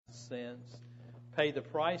sins, pay the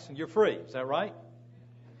price, and you're free. Is that right?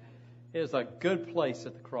 It is a good place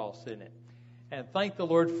at the cross, isn't it? And thank the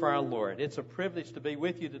Lord for our Lord. It's a privilege to be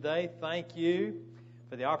with you today. Thank you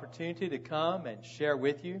for the opportunity to come and share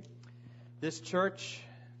with you. This church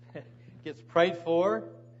gets prayed for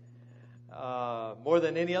more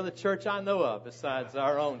than any other church I know of besides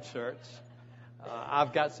our own church.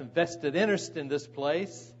 I've got some vested interest in this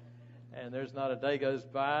place, and there's not a day goes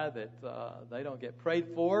by that they don't get prayed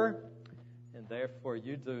for, and therefore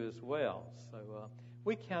you do as well. So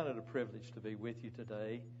we count it a privilege to be with you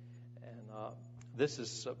today, and this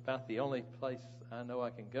is about the only place I know I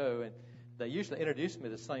can go, and they usually introduce me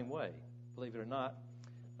the same way, believe it or not.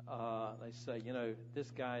 They say, this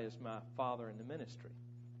guy is my father in the ministry.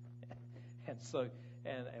 And so,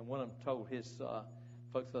 and one of them told his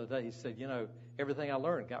folks the other day, he said, everything I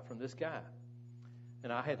learned got from this guy.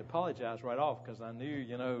 And I had to apologize right off because I knew,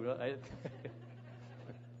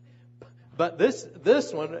 but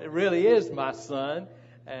this one really is my son,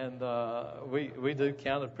 and we do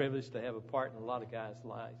count it a privilege to have a part in a lot of guys'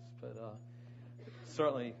 lives. But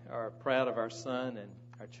certainly are proud of our son and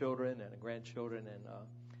our children and our grandchildren, and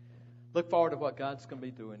look forward to what God's going to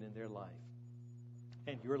be doing in their life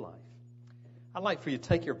and your life. I'd like for you to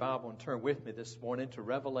take your Bible and turn with me this morning to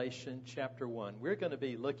Revelation chapter 1. We're going to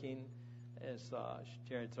be looking, as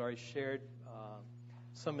Jared's already shared,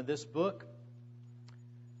 some of this book.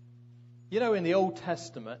 In the Old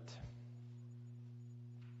Testament,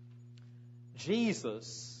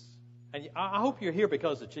 Jesus, and I hope you're here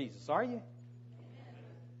because of Jesus, are you?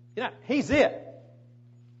 He's it.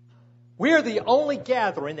 We're the only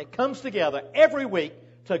gathering that comes together every week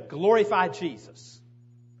to glorify Jesus.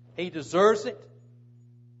 He deserves it.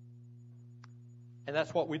 And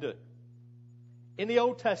that's what we do. In the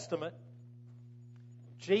Old Testament,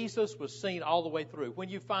 Jesus was seen all the way through. When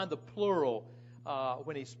you find the plural,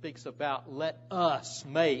 when he speaks about let us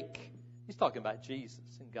make, he's talking about Jesus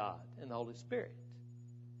and God and the Holy Spirit.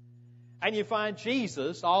 And you find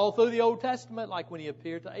Jesus all through the Old Testament, like when he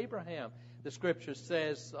appeared to Abraham. The Scripture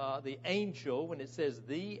says the angel, when it says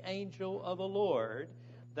the angel of the Lord,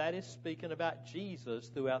 that is speaking about Jesus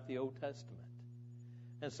throughout the Old Testament.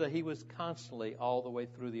 And so he was constantly all the way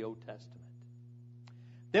through the Old Testament.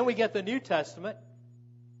 Then we get the New Testament,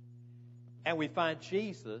 and we find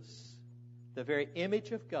Jesus, the very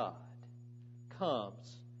image of God,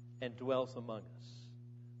 comes and dwells among us.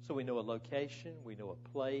 So we know a location, we know a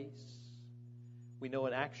place, we know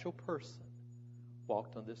an actual person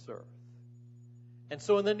walked on this earth. And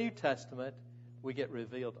so in the New Testament, we get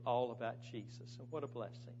revealed all about Jesus. And what a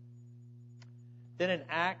blessing. Then in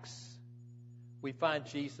Acts, we find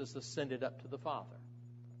Jesus ascended up to the Father.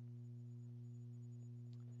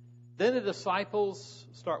 Then the disciples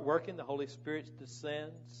start working. The Holy Spirit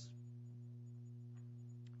descends.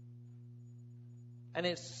 And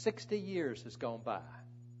it's 60 years has gone by.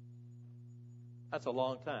 That's a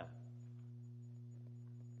long time.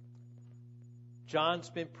 John's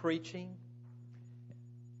been preaching.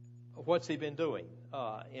 What's he been doing?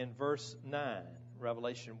 In verse 9,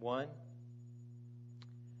 Revelation 1.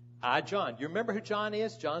 John. You remember who John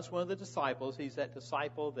is? John's one of the disciples. He's that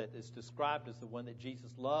disciple that is described as the one that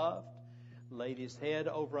Jesus loved, laid his head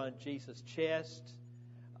over on Jesus' chest.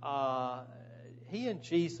 He and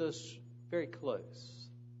Jesus, very close.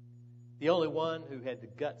 The only one who had the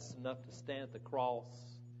guts enough to stand at the cross,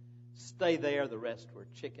 stay there. The rest were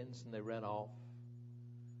chickens, and they ran off.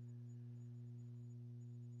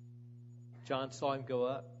 John saw him go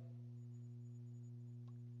up.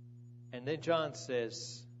 And then John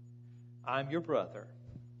says, I'm your brother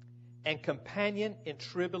and companion in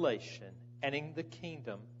tribulation and in the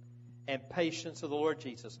kingdom and patience of the Lord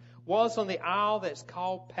Jesus. Was on the isle that's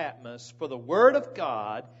called Patmos for the word of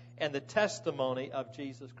God and the testimony of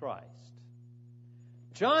Jesus Christ.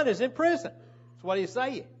 John is in prison. That's what he's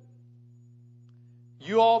saying.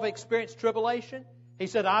 You all have experienced tribulation? He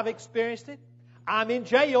said, I've experienced it. I'm in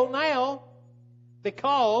jail now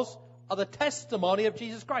because of the testimony of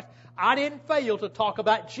Jesus Christ. I didn't fail to talk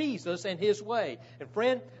about Jesus and His way. And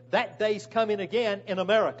friend, that day's coming again in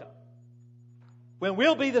America, when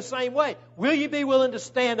we'll be the same way. Will you be willing to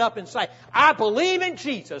stand up and say, I believe in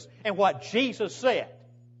Jesus and what Jesus said?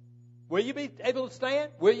 Will you be able to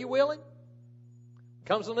stand? Will you willing?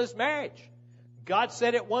 Comes in this marriage. God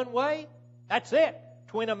said it one way. That's it.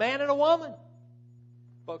 Between a man and a woman.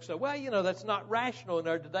 Folks say, well, that's not rational in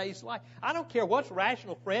our today's life. I don't care what's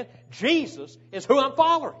rational, friend. Jesus is who I'm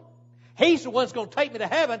following. He's the one that's going to take me to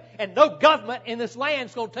heaven, and no government in this land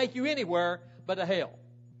is going to take you anywhere but to hell.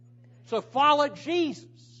 So follow Jesus.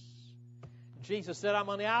 Jesus said, I'm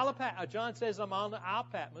on the Isle of Patmos. John says, I'm on the Isle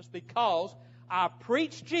of Patmos because I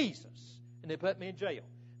preached Jesus, and they put me in jail.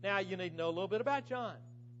 Now, you need to know a little bit about John.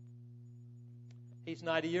 He's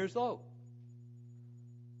 90 years old.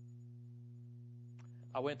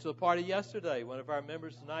 I went to a party yesterday. One of our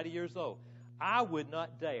members is 90 years old. I would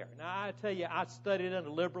not dare. Now, I tell you, I studied under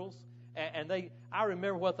liberals, and I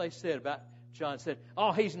remember what they said about John. Said,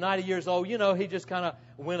 oh, he's 90 years old. You know, he just kind of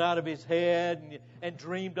went out of his head and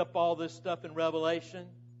dreamed up all this stuff in Revelation.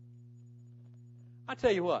 I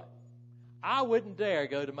tell you what, I wouldn't dare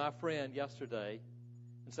go to my friend yesterday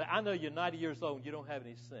and say, I know you're 90 years old and you don't have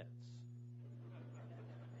any sense.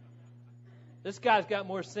 This guy's got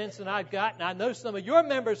more sense than I've got, and I know some of your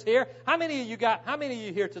members here. How many of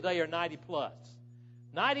you here today are 90 plus?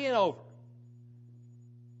 90 and over.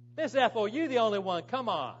 Miss Ethel, you the only one. Come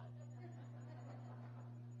on.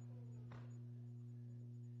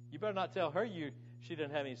 You better not tell her she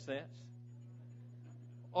didn't have any sense.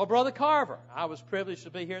 Or Brother Carver. I was privileged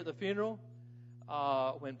to be here at the funeral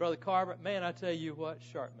when Brother Carver, man, I tell you what,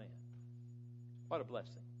 sharp man. What a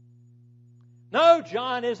blessing. No,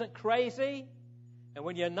 John isn't crazy. And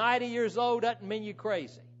when you're 90 years old, doesn't mean you're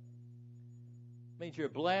crazy. It means you're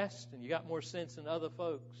blessed and you got more sense than other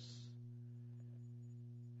folks.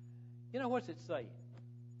 You know, what's it saying?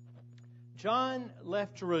 John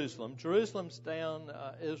left Jerusalem. Jerusalem's down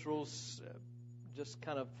Israel's just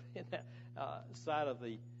kind of in that side of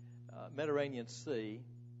the Mediterranean Sea.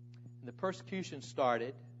 And the persecution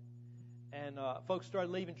started, and folks started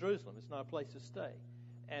leaving Jerusalem. It's not a place to stay.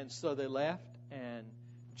 And so they left, and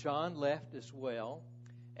John left as well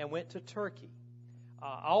and went to Turkey.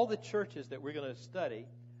 All the churches that we're going to study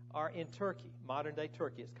are in Turkey, modern-day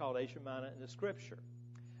Turkey. It's called Asia Minor in the Scripture.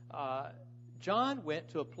 John went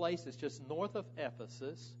to a place that's just north of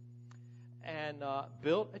Ephesus and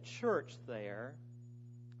built a church there,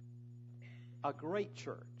 a great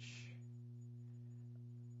church.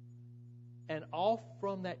 And off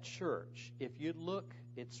from that church, if you look,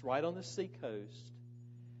 it's right on the seacoast.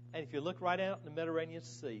 And if you look right out in the Mediterranean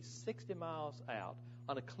Sea, 60 miles out,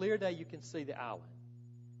 on a clear day you can see the island.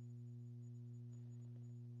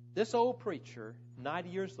 This old preacher, 90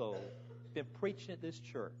 years old, been preaching at this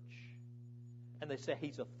church. And they say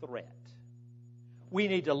he's a threat. We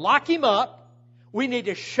need to lock him up. We need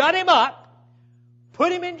to shut him up.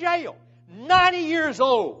 Put him in jail. 90 years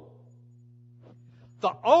old.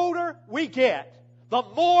 The older we get, the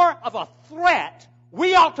more of a threat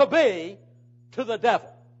we ought to be to the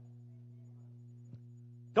devil.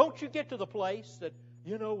 Don't you get to the place that,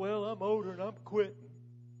 well, I'm older and I'm quitting.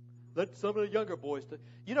 Let some of the younger boys do.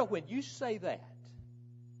 When you say that,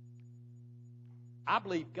 I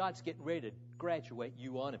believe God's getting ready to graduate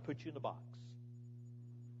you on and put you in the box.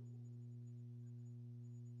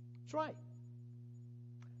 That's right.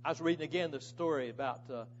 I was reading again the story about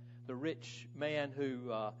the rich man who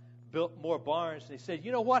built more barns. And he said,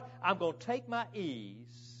 you know what? I'm going to take my ease,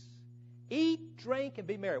 eat, drink, and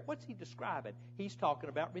be merry. What's he describing? He's talking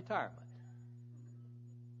about retirement.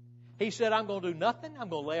 He said, I'm going to do nothing. I'm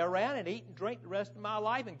going to lay around and eat and drink the rest of my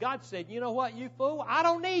life. And God said, you know what, you fool? I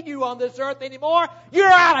don't need you on this earth anymore. You're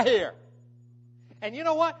out of here. And you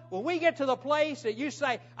know what? When we get to the place that you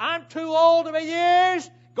say, I'm too old to be used,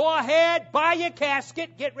 go ahead, buy your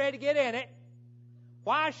casket, get ready to get in it.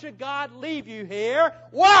 Why should God leave you here?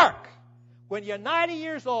 Work! When you're 90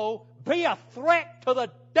 years old, be a threat to the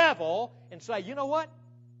devil and say, you know what?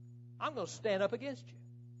 I'm going to stand up against you.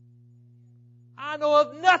 I know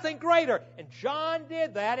of nothing greater. And John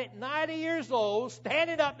did that at 90 years old,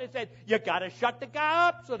 standing up and said, you got to shut the guy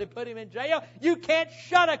up. So they put him in jail. You can't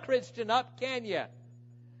shut a Christian up, can you?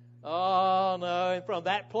 Oh, no. And from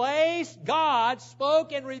that place, God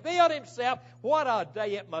spoke and revealed himself. What a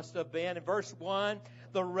day it must have been. In verse 1,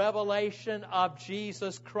 the revelation of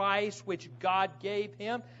Jesus Christ, which God gave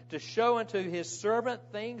him to show unto his servant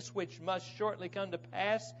things which must shortly come to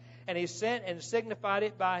pass. And he sent and signified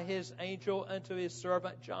it by his angel unto his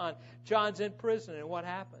servant John. John's in prison, and what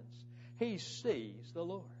happens? He sees the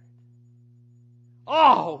Lord.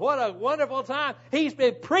 Oh, what a wonderful time. He's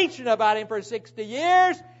been preaching about him for 60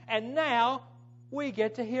 years, and now we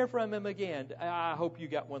get to hear from him again. I hope you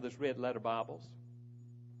got one of those red letter Bibles.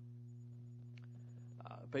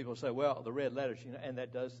 People say, well, the red letters, and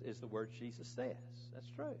that is the word Jesus says. That's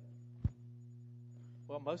true.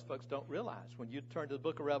 Well, most folks don't realize when you turn to the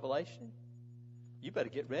book of Revelation, you better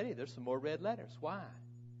get ready. There's some more red letters. Why?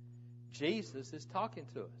 Jesus is talking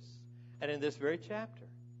to us. And in this very chapter,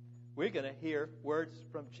 we're going to hear words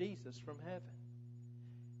from Jesus from heaven.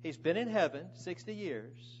 He's been in heaven 60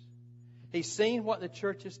 years. He's seen what the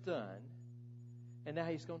church has done. And now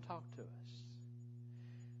he's going to talk to us.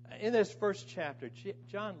 In this first chapter,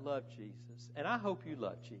 John loved Jesus. And I hope you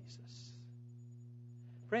love Jesus.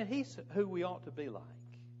 Friend, He's who we ought to be like.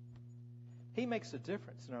 He makes a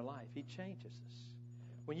difference in our life. He changes us.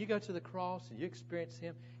 When you go to the cross and you experience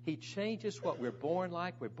Him, He changes what we're born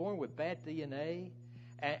like. We're born with bad DNA.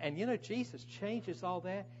 And you know, Jesus changes all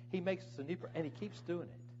that. He makes us a new person, and He keeps doing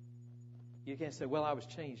it. You can't say, well, I was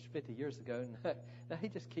changed 50 years ago. No, He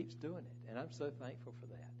just keeps doing it, and I'm so thankful for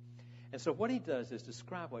that. And so what He does is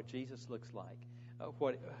describe what Jesus looks like,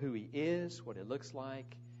 who He is, what He looks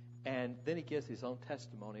like, and then He gives His own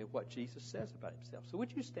testimony of what Jesus says about Himself. So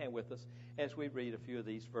would you stand with us as we read a few of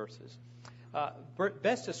these verses?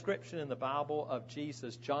 Best description in the Bible of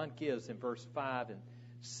Jesus, John gives in verse 5 and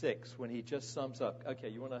 6 when he just sums up. Okay,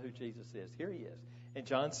 you want to know who Jesus is? Here He is. And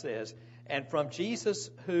John says, and from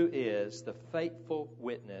Jesus, who is the faithful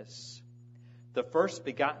witness, the first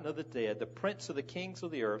begotten of the dead, the prince of the kings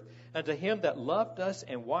of the earth, unto Him that loved us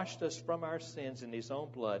and washed us from our sins in His own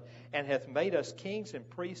blood, and hath made us kings and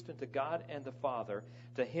priests unto God and the Father,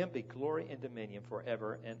 to Him be glory and dominion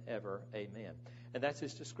forever and ever. Amen. And that's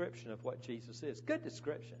His description of what Jesus is. Good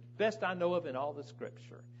description. Best I know of in all the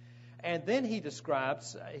Scripture. And then He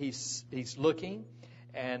describes, he's looking,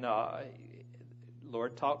 and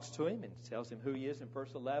Lord talks to him and tells him who He is in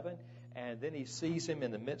verse 11. And then He sees Him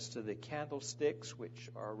in the midst of the candlesticks, which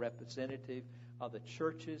are representative of the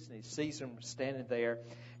churches. And He sees Him standing there.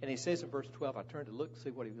 And He says in verse 12, I turned to look to see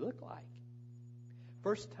what He looked like.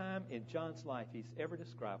 First time in John's life He's ever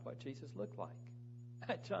described what Jesus looked like.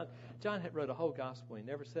 John had wrote a whole gospel. He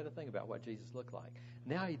never said a thing about what Jesus looked like.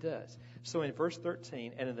 Now he does. So in verse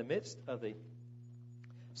 13, and in the midst of the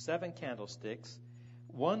 7 candlesticks,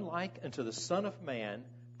 one like unto the Son of Man,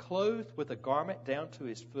 clothed with a garment down to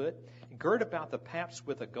his foot, girt about the paps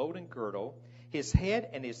with a golden girdle. His head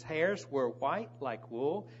and his hairs were white like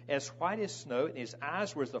wool, as white as snow, and his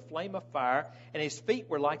eyes were as a flame of fire, and his feet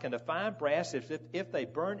were like unto fine brass, as if they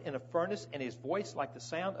burned in a furnace, and his voice like the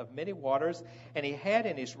sound of many waters. And he had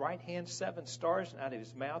in his right hand 7 stars, and out of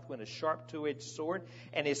his mouth went a sharp 2-edged sword.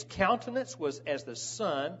 And his countenance was as the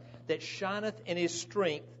sun that shineth in his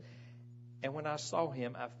strength. And when I saw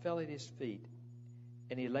Him, I fell at His feet,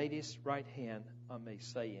 and He laid His right hand on me,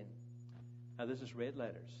 saying, now this is red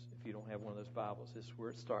letters. If you don't have one of those Bibles, this is where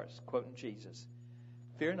it starts, quoting Jesus.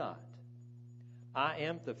 Fear not, I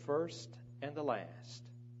am the first and the last.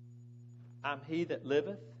 I'm He that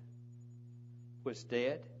liveth, was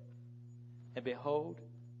dead, and behold,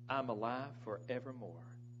 I'm alive forevermore.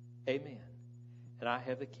 Amen. And I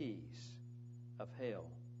have the keys of hell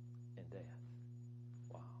and death.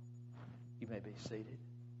 Wow. You may be seated.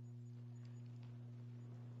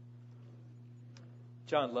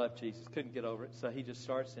 John loved Jesus, couldn't get over it, so he just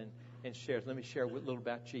starts and shares. Let me share a little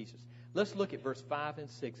about Jesus. Let's look at verse 5 and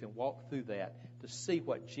 6 and walk through that to see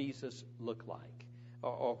what Jesus looked like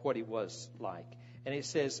or what He was like. And it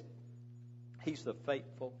says, He's the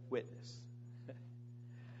faithful witness.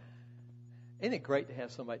 Isn't it great to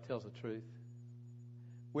have somebody tell us the truth?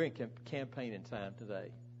 We're in campaigning time today.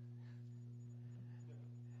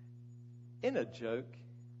 Isn't it a joke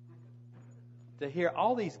to hear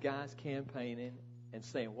all these guys campaigning and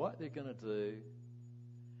saying what they're going to do?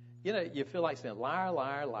 You know, you feel like saying, liar,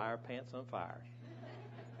 liar, liar, pants on fire.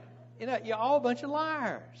 You know, you're all a bunch of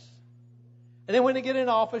liars. And then when they get in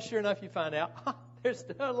office, sure enough, you find out, they're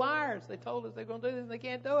still liars. They told us they're going to do this and they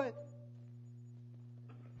can't do it.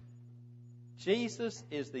 Jesus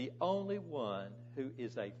is the only one who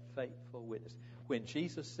is a faithful witness. When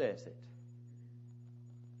Jesus says it,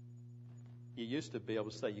 you used to be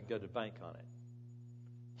able to say you can go to the bank on it.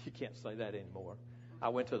 You can't say that anymore. I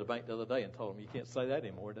went to the bank the other day and told them you can't say that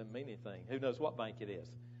anymore. It doesn't mean anything. Who knows what bank it is?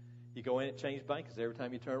 You go in and change banks every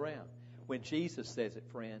time you turn around. When Jesus says it,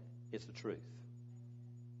 friend, it's the truth.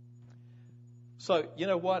 So, you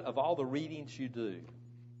know what? Of all the readings you do,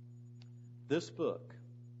 this book,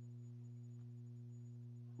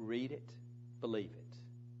 read it, believe it.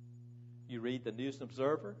 You read the News and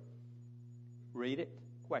Observer, read it,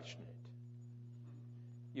 question it.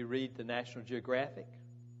 You read the National Geographic,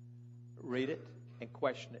 read it, and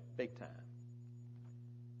question it big time.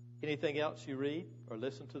 Anything else you read or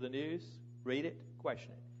listen to the news, read it,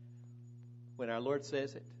 question it. When our Lord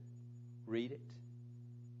says it, read it,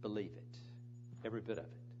 believe it, every bit of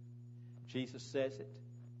it. Jesus says it,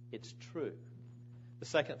 it's true. The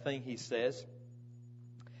second thing He says,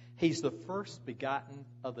 He's the first begotten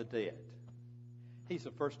of the dead. He's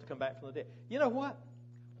the first to come back from the dead. You know what?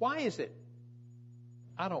 Why is it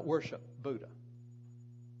I don't worship Buddha?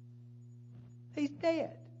 He's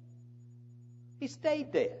dead. He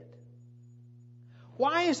stayed dead.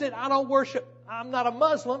 Why is it I'm not a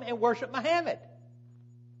Muslim and worship Muhammad?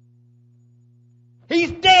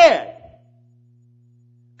 He's dead.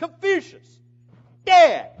 Confucius,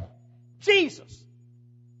 dead. Jesus.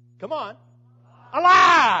 Come on.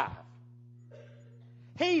 Alive.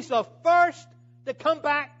 He's the first to come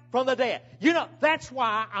back from the dead. You know, that's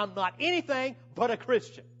why I'm not anything but a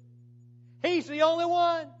Christian. He's the only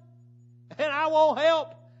one. And I want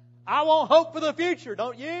help. I want hope for the future,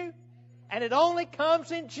 don't you? And it only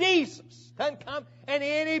comes in Jesus. Doesn't come in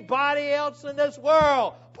anybody else in this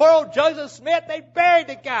world. Poor old Joseph Smith, they buried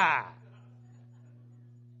the guy.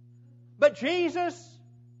 But Jesus,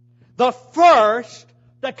 the first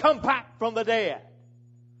to come back from the dead.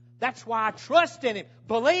 That's why I trust in Him,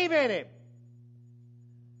 believe in Him.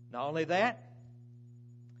 Not only that,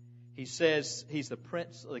 He says He's the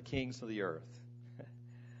Prince of the kings of the earth.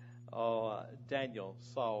 Daniel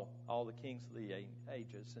saw all the kings of the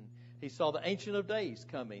ages, and he saw the Ancient of Days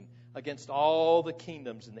coming against all the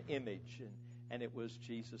kingdoms in the image, and it was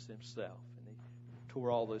Jesus Himself, and He tore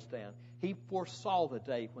all those down. He foresaw the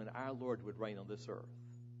day when our Lord would reign on this earth.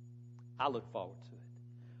 I look forward to it.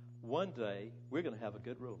 One day, we're going to have a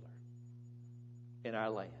good ruler in our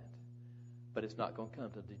land, but it's not going to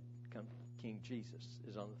come King Jesus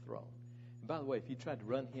is on the throne. And by the way, if you tried to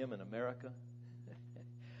run Him in America,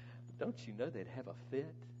 don't you know they'd have a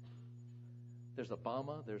fit? There's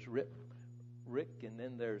Obama, there's Rick, and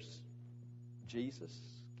then there's Jesus.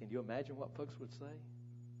 Can you imagine what folks would say?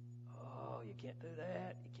 Oh, you can't do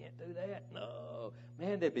that. You can't do that. No.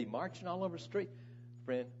 Man, they'd be marching all over the street.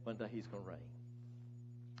 Friend, one day He's going to reign.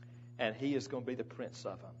 And He is going to be the Prince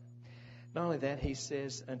of them. Not only that, He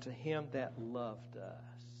says, unto Him that loved us.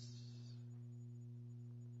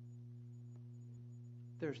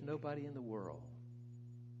 There's nobody in the world.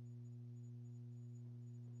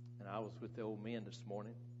 And I was with the old men this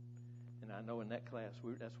morning, and I know in that class,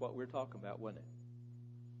 that's what we're talking about, wasn't it?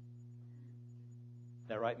 Is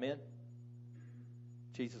that right, men?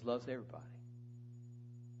 Jesus loves everybody.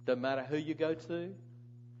 Doesn't matter who you go to.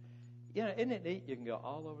 You know, isn't it neat? You can go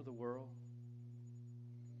all over the world,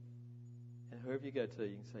 and whoever you go to,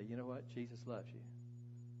 you can say, you know what? Jesus loves you.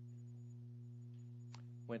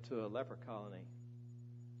 Went to a leper colony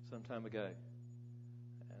some time ago,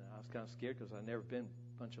 and I was kind of scared because I'd never been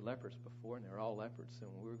a bunch of lepers before, and they were all lepers,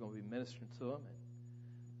 and we were going to be ministering to them, and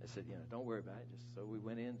they said, you know, don't worry about it. Just so we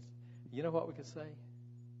went in. You know what we could say?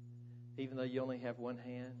 Even though you only have one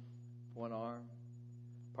hand, one arm,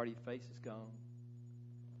 part of your face is gone,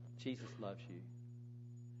 Jesus loves you.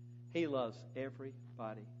 He loves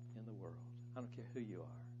everybody in the world. I don't care who you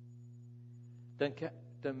are.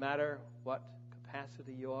 Doesn't matter what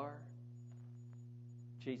capacity you are.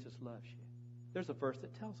 Jesus loves you. There's a verse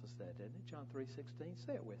that tells us that, doesn't it? John 3:16.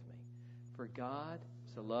 Say it with me. For God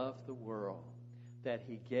so loved the world that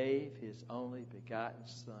He gave His only begotten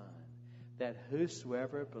Son, that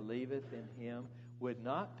whosoever believeth in Him would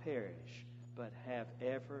not perish, but have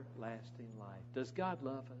everlasting life. Does God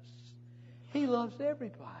love us? He loves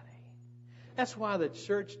everybody. That's why the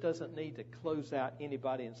church doesn't need to close out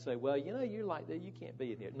anybody and say, well, you know, you're like that, you can't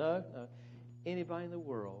be in here. No. Anybody in the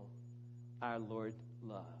world, our Lord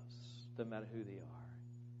loves. Doesn't matter who they are.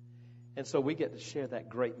 And so we get to share that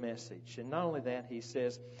great message. And not only that, He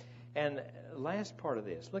says, and last part of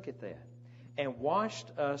this, look at that. And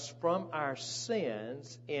washed us from our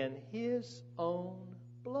sins in His own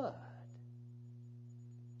blood.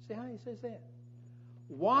 See how He says that?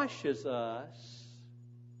 Washes us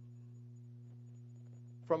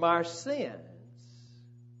from our sins.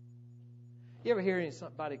 You ever hear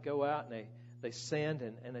somebody go out and they sinned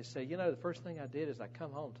and they say, you know, the first thing I did is I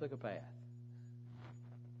come home and took a bath.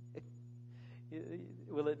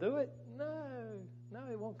 Will it do it? No,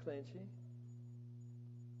 it won't cleanse you.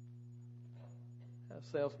 A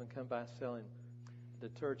salesman come by selling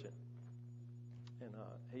detergent, and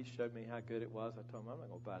he showed me how good it was. I told him, I'm not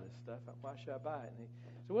going to buy this stuff. Why should I buy it? And he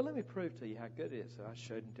said, well, let me prove to you how good it is. So I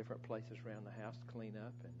showed him different places around the house to clean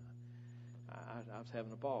up, and I was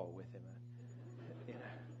having a ball with him.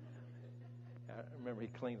 I remember he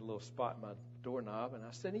cleaned a little spot in my doorknob, and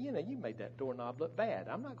I said, you know, you made that doorknob look bad.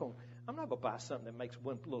 I'm not going to buy something that makes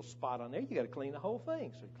one little spot on there. You got to clean the whole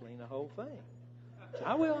thing. So he cleaned the whole thing. So,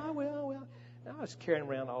 I will. I was carrying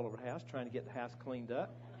around all over the house trying to get the house cleaned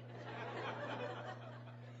up.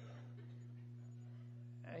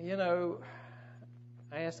 You know,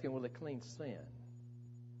 I asked him, will it clean sin?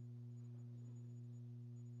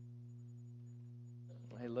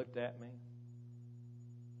 He looked at me.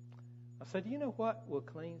 I said, you know what will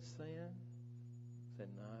clean sin? He said,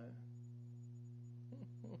 no.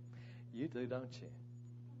 You do, don't you?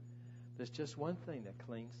 There's just one thing that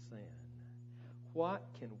cleans sin. What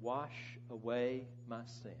can wash away my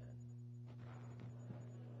sin?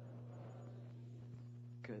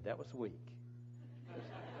 Good, that was weak.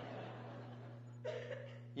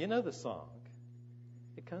 You know the song.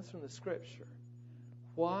 It comes from the Scripture.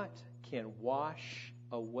 What can wash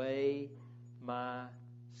away my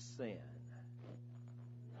sin?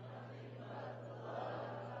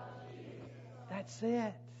 That's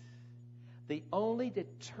it. The only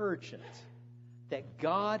detergent that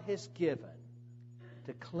God has given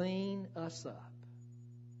to clean us up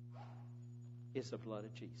is the blood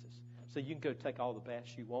of Jesus. So you can go take all the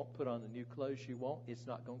baths you want, put on the new clothes you want. It's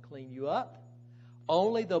not going to clean you up.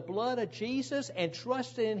 Only the blood of Jesus and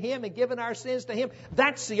trusting in Him and giving our sins to Him,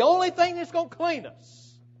 that's the only thing that's going to clean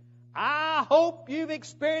us. I hope you've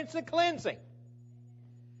experienced the cleansing.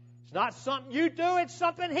 It's not something you do, it's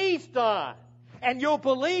something He's done. And you'll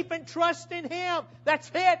believe and trust in Him. That's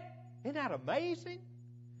it. Isn't that amazing?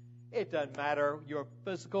 It doesn't matter your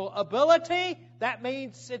physical ability. That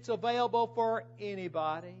means it's available for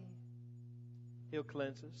anybody. He'll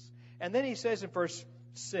cleanse us. And then He says in verse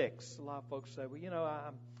 6, a lot of folks say, well, you know,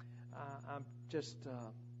 I'm just,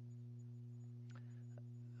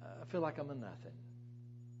 I feel like I'm a nothing.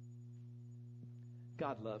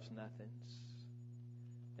 God loves nothings.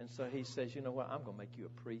 And so He says, you know what, I'm going to make you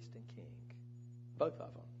a priest and king. Both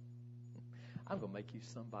of them. I'm going to make you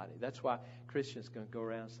somebody. That's why Christians are going to go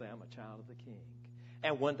around and say, I'm a child of the King.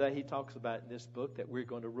 And one day He talks about in this book that we're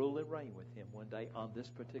going to rule and reign with Him one day on this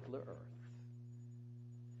particular earth.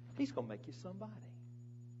 He's going to make you somebody.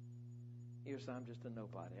 You say, I'm just a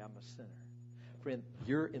nobody. I'm a sinner. Friend,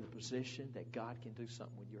 you're in the position that God can do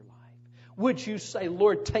something with your life. Would you say,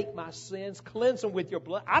 Lord, take my sins, cleanse them with your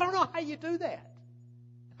blood? I don't know how you do that.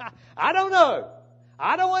 I don't know.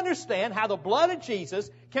 I don't understand how the blood of Jesus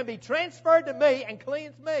can be transferred to me and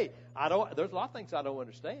cleanse me. There's a lot of things I don't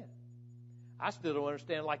understand. I still don't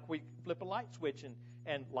understand, like we flip a light switch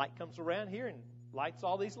and light comes around here and lights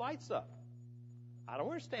all these lights up. I don't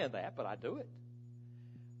understand that, but I do it.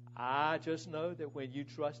 I just know that when you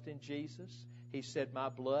trust in Jesus, He said, my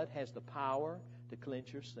blood has the power to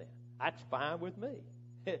cleanse your sin. That's fine with me.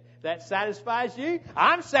 That satisfies you?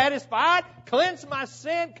 I'm satisfied. Cleanse my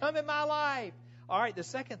sin. Come in my life. All right, the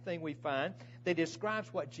second thing we find that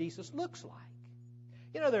describes what Jesus looks like.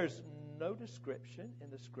 You know, there's no description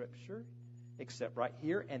in the Scripture except right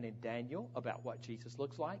here and in Daniel about what Jesus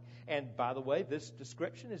looks like. And by the way, this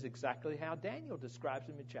description is exactly how Daniel describes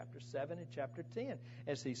Him in chapter 7 and chapter 10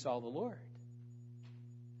 as he saw the Lord.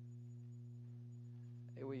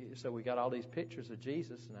 So we got all these pictures of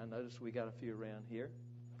Jesus, and I noticed we got a few around here.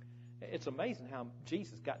 It's amazing how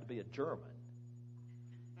Jesus got to be a German.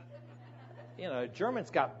 You know,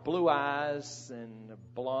 German's got blue eyes and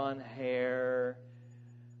blonde hair.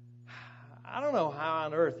 I don't know how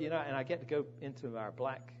on earth, you know, and I get to go into our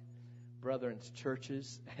black brethren's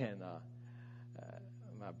churches, and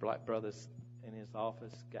my black brother's in his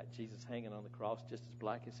office got Jesus hanging on the cross just as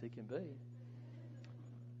black as he can be.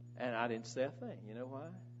 And I didn't say a thing. You know why?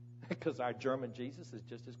 Because our German Jesus is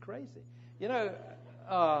just as crazy. You know,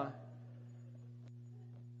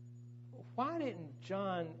 why didn't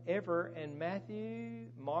John ever, and Matthew,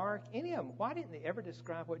 Mark, any of them, why didn't they ever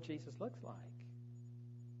describe what Jesus looks like?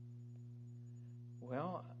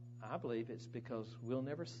 Well, I believe it's because we'll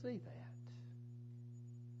never see that.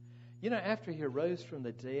 You know, after He arose from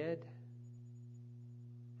the dead,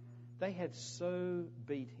 they had so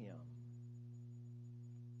beat Him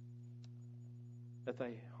that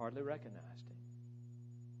they hardly recognized Him.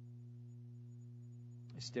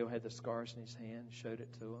 He still had the scars in His hand, showed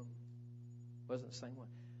it to them. Wasn't the same one.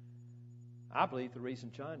 I believe the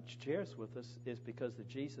reason John shares with us is because the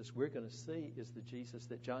Jesus we're going to see is the Jesus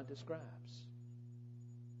that John describes.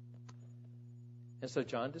 And so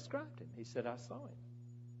John described Him. He said, I saw Him.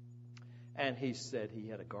 And he said he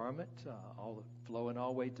had a garment flowing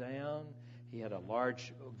all the way down. He had a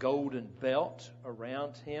large golden belt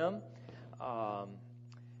around Him.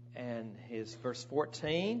 And his, verse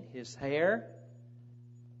 14, his head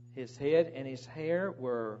and his hair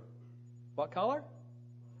were what color?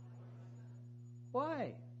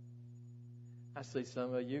 Why? I see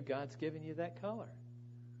some of you, God's giving you that color.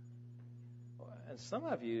 And some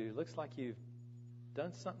of you, it looks like you've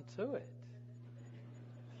done something to it.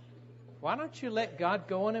 Why don't you let God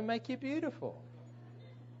go on and make you beautiful?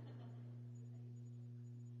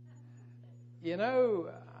 You know,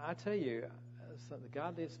 I tell you, some of the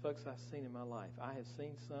godliest folks I've seen in my life, I have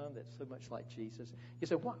seen some that's so much like Jesus. You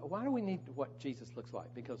say, why do we need what Jesus looks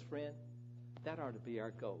like? Because, friend, that ought to be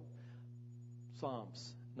our goal.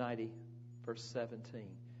 Psalms 90, verse 17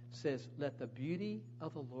 says, let the beauty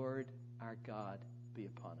of the Lord our God be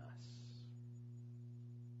upon us.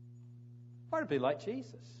 We ought to be like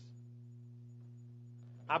Jesus.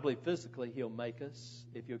 I believe physically He'll make us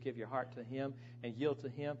if you'll give your heart to Him and yield to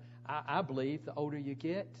Him. I believe the older you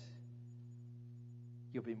get,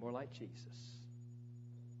 you'll be more like Jesus.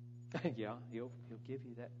 Yeah, he'll give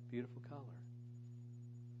you that beautiful color.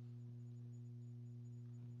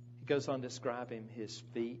 He goes on describing his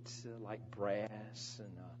feet like brass,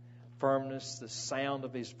 and firmness, the sound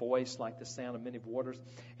of his voice like the sound of many waters.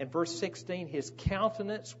 And verse 16, his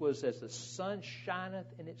countenance was as the sun shineth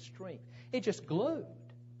in its strength. It just glowed.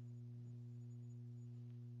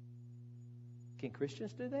 Can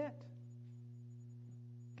Christians do that?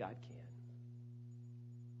 God can.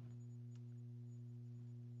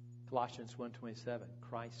 Colossians 1:27,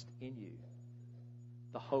 Christ in you,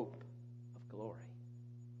 the hope of glory.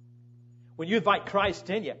 When you invite Christ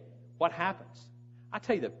in you, what happens? I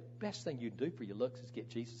tell you, the best thing you can do for your looks is get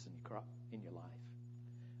Jesus in your life.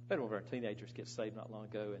 I had one of our teenagers get saved not long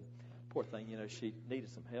ago, and poor thing, she needed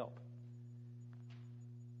some help.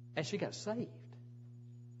 And she got saved.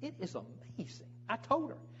 It is amazing. I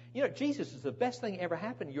told her, Jesus is the best thing ever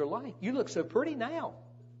happened in your life. You look so pretty now.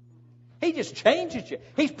 He just changes you.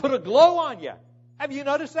 He's put a glow on you. Have you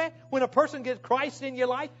noticed that? When a person gets Christ in your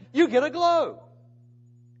life, you get a glow.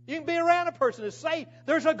 You can be around a person that's saved.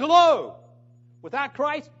 There's a glow. Without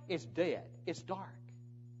Christ, it's dead. It's dark.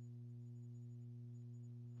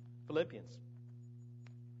 Philippians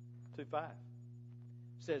 2:5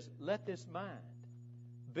 says, let this mind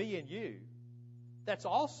be in you that's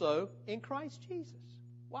also in Christ Jesus.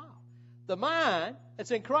 Wow. The mind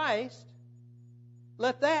that's in Christ,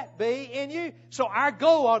 let that be in you. So our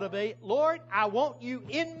goal ought to be, Lord, I want you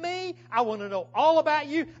in me. I want to know all about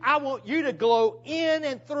you. I want you to glow in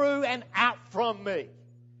and through and out from me.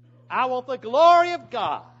 I want the glory of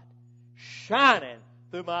God shining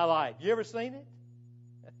through my life. You ever seen it?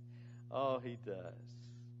 Oh, He does.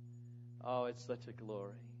 Oh, it's such a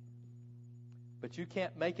glory. But you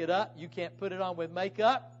can't make it up. You can't put it on with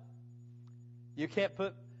makeup. You can't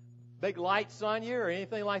put big lights on you or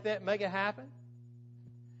anything like that and make it happen.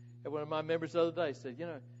 And one of my members the other day said,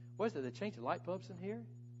 what is it? They changed the light bulbs in here?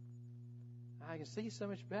 I can see so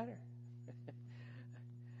much better.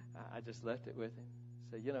 I just left it with him.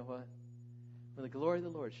 Said, you know what? When the glory of the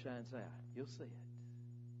Lord shines out, you'll see it.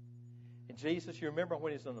 And Jesus, you remember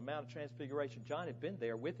when he was on the Mount of Transfiguration, John had been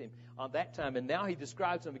there with him on that time, and now he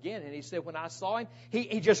describes him again, and he said, when I saw him,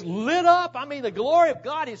 he just lit up. I mean, the glory of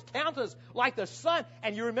God, his countenance like the sun.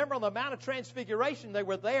 And you remember on the Mount of Transfiguration, they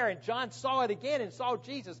were there, and John saw it again and saw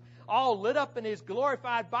Jesus all lit up in his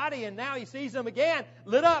glorified body, and now he sees him again,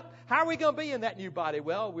 lit up. How are we going to be in that new body?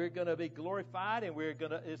 Well, we're going to be glorified, and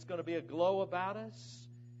it's going to be a glow about us.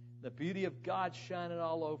 The beauty of God shining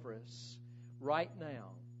all over us right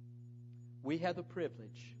now. We have the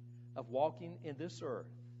privilege of walking in this earth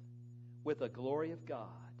with the glory of God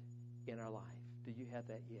in our life. Do you have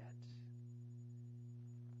that yet?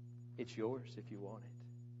 It's yours if you want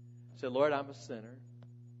it. Say, Lord, I'm a sinner,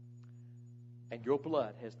 and your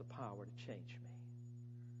blood has the power to change me.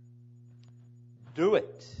 Do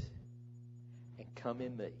it, and come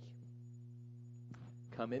in me.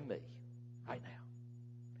 Come in me right now.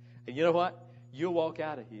 And you know what? You'll walk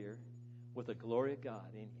out of here with the glory of God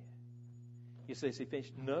in you. You say, is he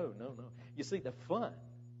finished? No. You see, the fun.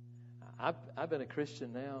 I've been a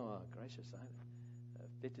Christian now,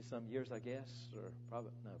 50-some years, I guess, or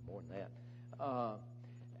probably no more than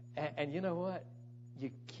that. And you know what?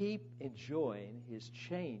 You keep enjoying his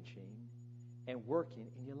changing and working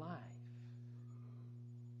in your life.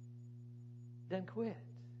 Doesn't quit.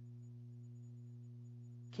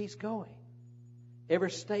 Keeps going.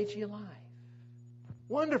 Every stage of your life.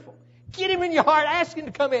 Wonderful. Get him in your heart. Ask him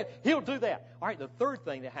to come in. He'll do that. All right, the third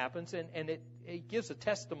thing that happens, and it gives a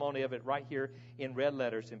testimony of it right here in red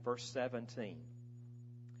letters in verse 17.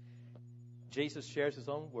 Jesus shares his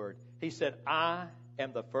own word. He said, I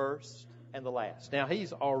am the first and the last. Now,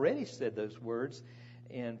 he's already said those words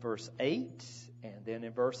in verse 8 and then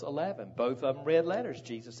in verse 11. Both of them red letters.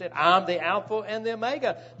 Jesus said, I'm the Alpha and the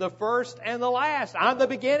Omega, the first and the last. I'm the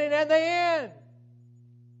beginning and the end.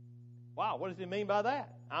 Wow, what does he mean by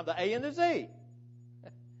that? I'm the A and the Z.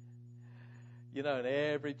 In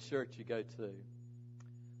every church you go to,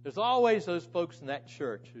 there's always those folks in that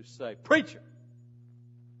church who say, Preacher,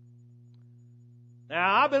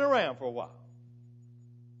 now I've been around for a while.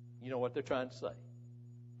 You know what they're trying to say?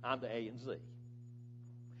 I'm the A and Z.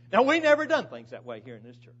 Now, we never done things that way here in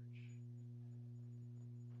this church.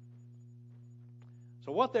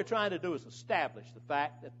 So what they're trying to do is establish the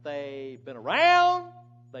fact that they've been around,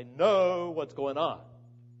 they know what's going on.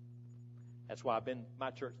 That's why I've been in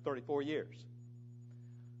my church 34 years.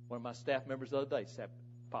 One of my staff members the other day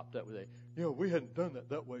popped up with we hadn't done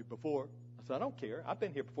that way before. I said, I don't care. I've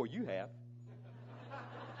been here before you have.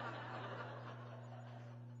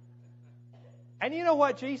 And you know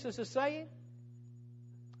what Jesus is saying?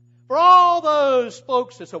 For all those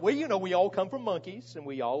folks that say, well, we all come from monkeys and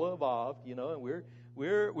we all evolved, and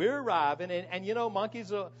we're arriving. And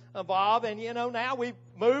monkeys evolve. And, now we've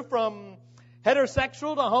moved from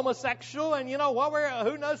heterosexual to homosexual. And who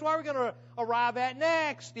knows where we're going to arrive at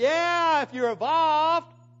next? Yeah, if you're evolved.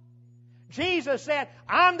 Jesus said,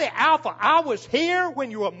 I'm the Alpha. I was here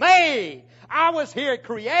when you were made. I was here at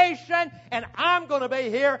creation, and I'm going to be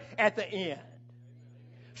here at the end.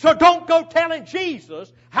 So don't go telling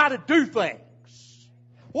Jesus how to do things.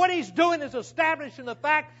 What He's doing is establishing the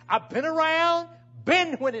fact, I've been around,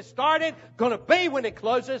 been when it started, going to be when it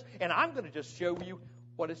closes, and I'm going to just show you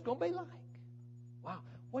what it's going to be like. Wow,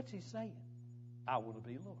 what's He saying? I want to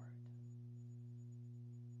be Lord.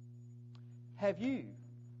 Have you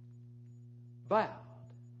vowed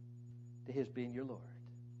to His being your Lord?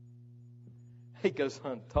 He goes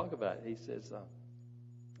on to talk about it. He says,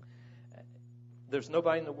 there's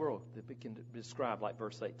nobody in the world that we can describe like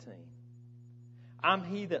verse 18. I'm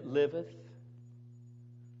He that liveth,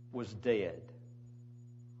 was dead.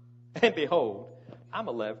 And behold, I'm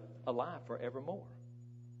alive forevermore.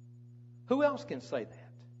 Who else can say that?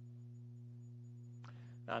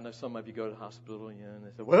 Now, I know some of you go to the hospital and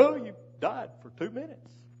they say, well, you died for 2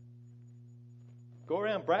 minutes. Go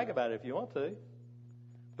around and brag about it if you want to.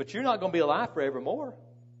 But you're not going to be alive forevermore.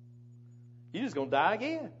 You're just going to die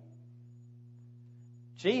again.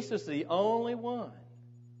 Jesus is the only one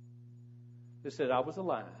who said, I was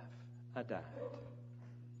alive, I died.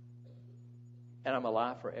 And I'm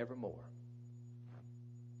alive forevermore.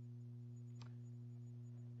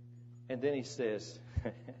 And then He says,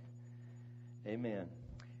 amen.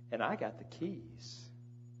 And I got the keys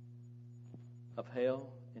of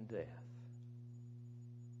hell and death.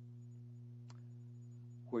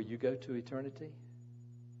 Where you go to eternity,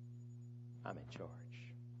 I'm in charge.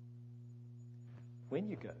 When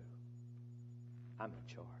you go, I'm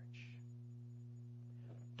in charge.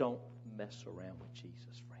 Don't mess around with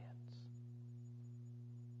Jesus, friends.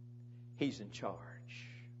 He's in charge.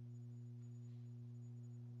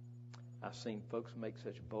 I've seen folks make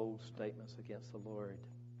such bold statements against the Lord,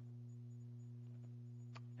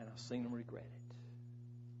 and I've seen them regret it.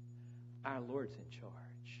 Our Lord's in charge.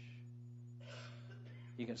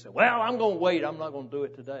 You can say, well, I'm going to wait. I'm not going to do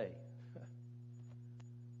it today.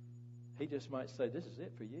 He just might say, this is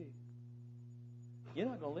it for you. You're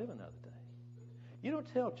not going to live another day. You don't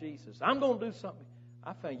tell Jesus, I'm going to do something.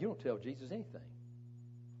 I found you don't tell Jesus anything.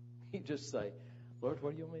 You just say, Lord,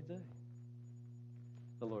 what do you want me to do?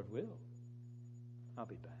 The Lord will. I'll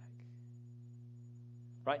be back.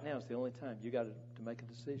 Right now is the only time you got to make a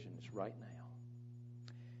decision. It's right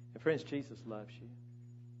now. And friends, Jesus loves you.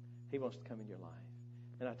 He wants to come in your life.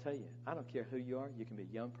 And I tell you, I don't care who you are. You can be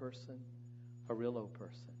a young person, a real old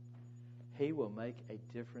person. He will make a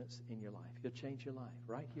difference in your life. He'll change your life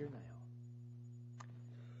right here now. I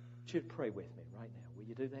want you to pray with me right now. Will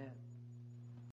you do that?